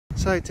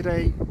So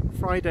today,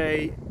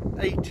 Friday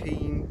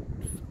 18th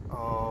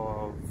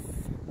of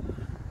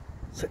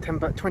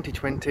September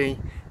 2020,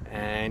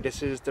 and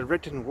this is the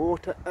Writ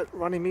water at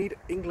Runnymede,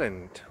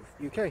 England,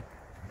 UK.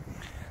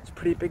 It's a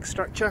pretty big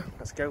structure.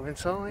 Let's go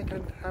inside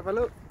and have a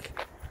look.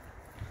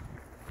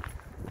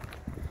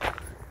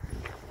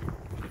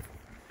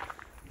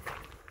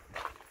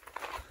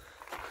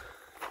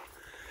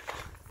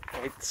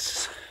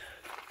 It's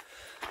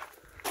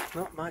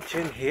not much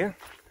in here.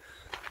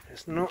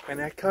 There's not an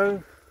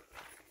echo.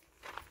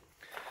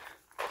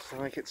 It's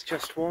like it's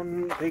just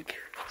one big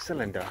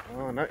cylinder.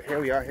 Oh no,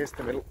 here we are, here's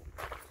the middle.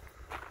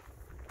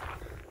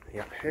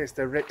 Yep, here's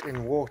the Writ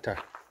in water.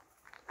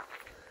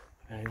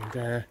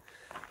 And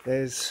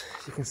there's,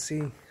 you can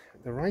see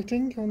the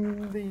writing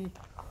on the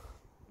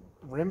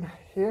rim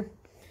here.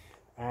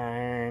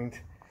 And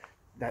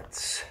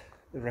that's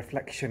the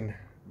reflection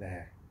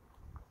there.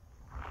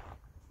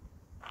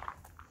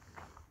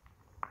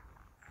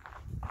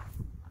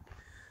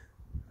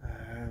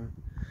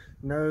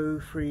 No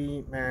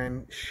free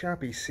man shall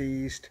be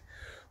seized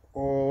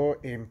or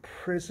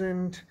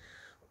imprisoned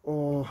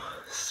or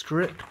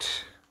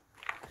stripped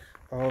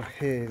of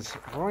his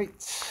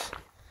rights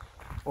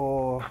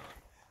or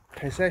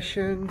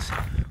possessions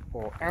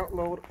or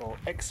outlawed or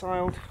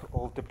exiled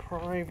or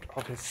deprived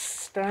of his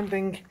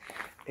standing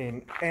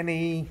in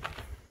any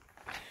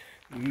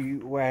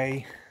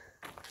way,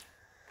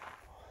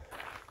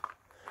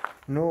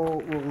 nor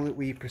will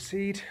we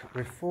proceed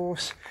with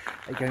force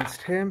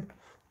against him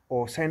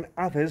or send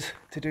others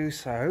to do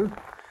so,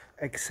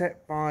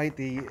 except by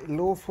the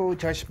lawful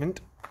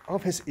judgment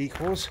of his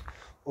equals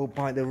or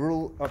by the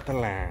rule of the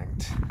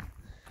land.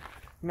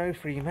 No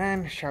free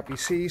man shall be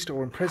seized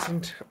or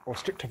imprisoned or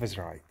stripped of his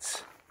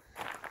rights.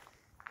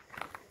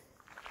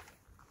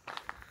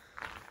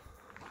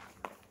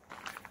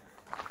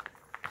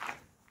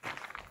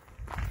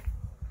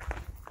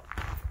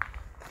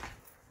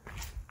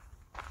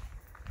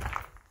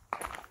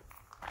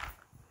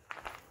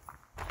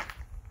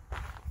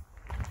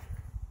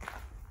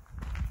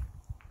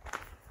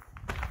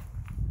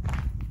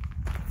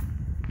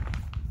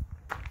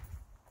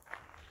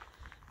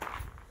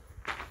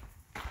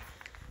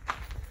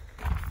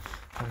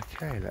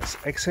 Okay, let's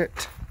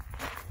exit.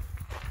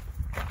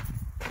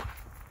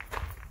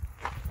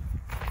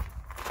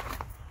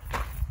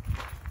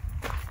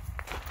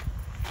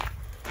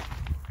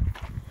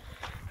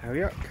 There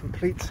we are,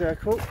 complete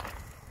circle.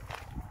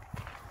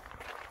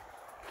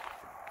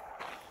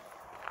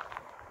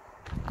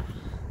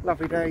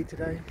 Lovely day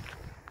today.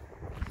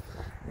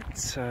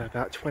 It's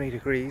about 20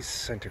 degrees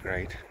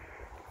centigrade.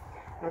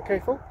 Okay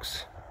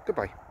folks,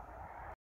 goodbye.